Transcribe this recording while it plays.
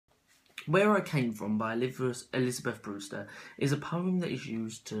Where I Came From by Elizabeth Brewster is a poem that is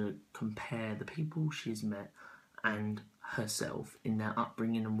used to compare the people she's met and herself in their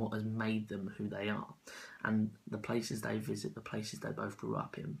upbringing and what has made them who they are, and the places they visit, the places they both grew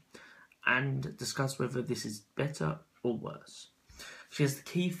up in, and discuss whether this is better or worse. She has the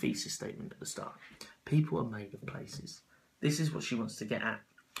key thesis statement at the start. People are made of places. This is what she wants to get at.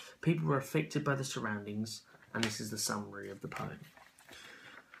 People are affected by the surroundings, and this is the summary of the poem.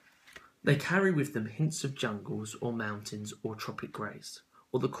 They carry with them hints of jungles or mountains or tropic grace,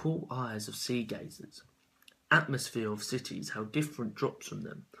 or the cool eyes of sea gazers. Atmosphere of cities, how different drops from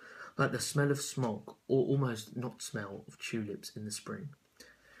them, like the smell of smog or almost not smell of tulips in the spring.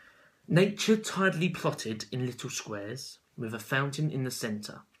 Nature tidily plotted in little squares, with a fountain in the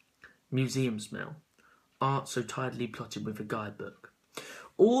centre. Museum smell. Art so tidily plotted with a guidebook.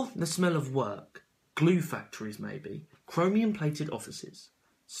 Or the smell of work, glue factories maybe, chromium-plated offices.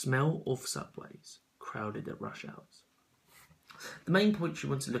 Smell of subways, crowded at rush hours. The main points you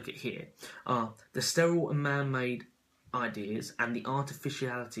want to look at here are the sterile and man-made ideas and the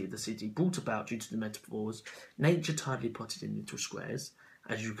artificiality of the city brought about due to the metaphors, nature tidily plotted in little squares,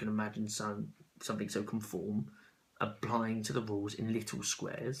 as you can imagine something so conform, applying to the rules in little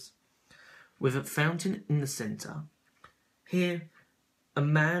squares, with a fountain in the centre. Here, a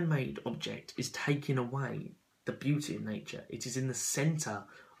man-made object is taking away the beauty of nature. It is in the centre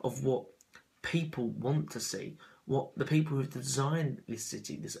of what people want to see, what the people who have designed this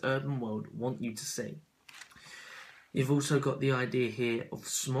city, this urban world, want you to see. You've also got the idea here of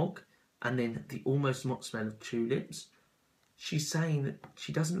smog, and then the almost not smell of tulips. She's saying that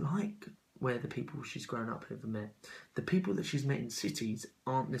she doesn't like where the people she's grown up with have met. The people that she's met in cities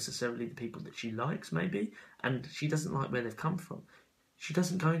aren't necessarily the people that she likes, maybe, and she doesn't like where they've come from. She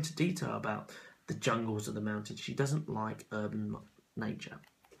doesn't go into detail about the jungles or the mountains. She doesn't like urban nature.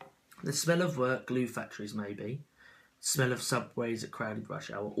 The smell of work, glue factories maybe, smell of subways at crowded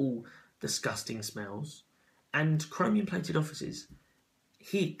rush hour, all disgusting smells, and chromium-plated offices.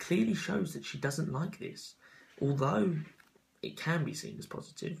 He clearly shows that she doesn't like this, although it can be seen as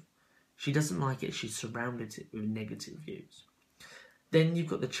positive. She doesn't like it. She's surrounded it with negative views. Then you've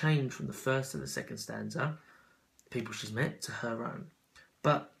got the change from the first and the second stanza, people she's met, to her own.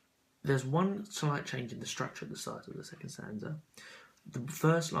 But there's one slight change in the structure of the start of the second stanza. The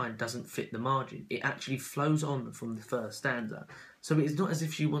first line doesn't fit the margin. It actually flows on from the first stanza. So it's not as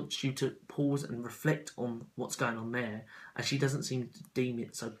if she wants you to pause and reflect on what's going on there, as she doesn't seem to deem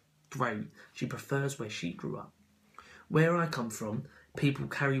it so great. She prefers where she grew up. Where I come from, people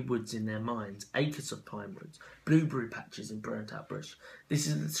carry woods in their minds, acres of pine woods, blueberry patches and burnt out bush. This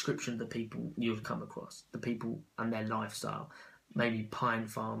is the description of the people you've come across, the people and their lifestyle. Maybe pine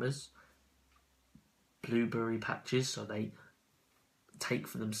farmers, blueberry patches, so they take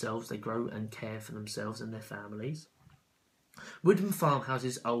for themselves, they grow and care for themselves and their families. Wooden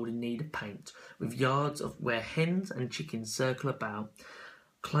farmhouses old in need of paint, with yards of where hens and chickens circle about,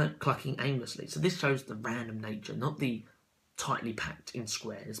 clucking aimlessly. So this shows the random nature, not the tightly packed in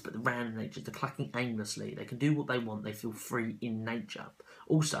squares, but the random nature, the clucking aimlessly. They can do what they want, they feel free in nature.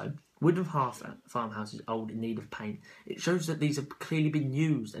 Also, wooden farmhouses old in need of paint. It shows that these have clearly been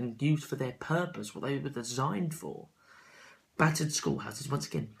used and used for their purpose, what they were designed for. Battered schoolhouses, once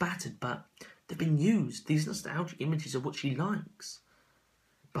again, battered, but they've been used. These nostalgic images of what she likes.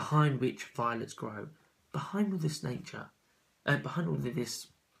 Behind which violets grow. Behind all this nature, behind all of this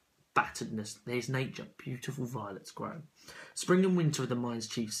batteredness, there's nature. Beautiful violets grow. Spring and winter are the mind's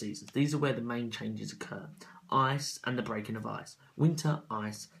chief seasons. These are where the main changes occur. Ice and the breaking of ice. Winter,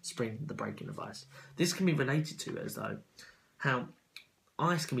 ice, spring, the breaking of ice. This can be related to as though how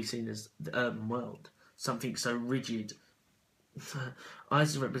ice can be seen as the urban world. Something so rigid.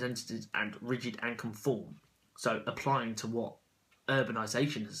 Ice is represented and rigid and conform. So applying to what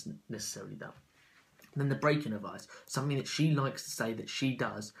urbanisation has necessarily done. And then the breaking of ice, something that she likes to say that she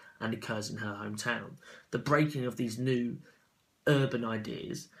does and occurs in her hometown. The breaking of these new urban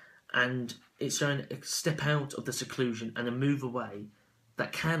ideas, and it's showing a step out of the seclusion and a move away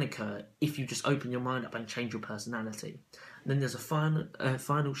that can occur if you just open your mind up and change your personality. And then there's a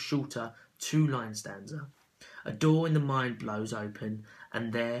final shorter two-line stanza. A door in the mind blows open,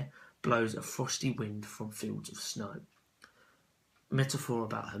 and there blows a frosty wind from fields of snow. Metaphor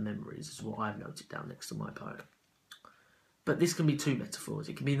about her memories is what I've noted down next to my poem. But this can be two metaphors.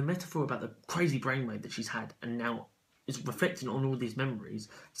 It can be the metaphor about the crazy brainwave that she's had and now is reflecting on all these memories,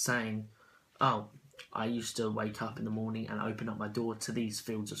 saying, oh, I used to wake up in the morning and open up my door to these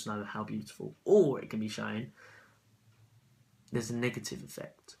fields of snow, how beautiful. Or it can be showing there's a negative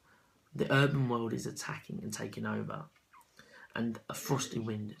effect. The urban world is attacking and taking over. and a frosty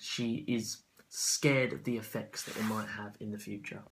wind. She is scared of the effects that it might have in the future.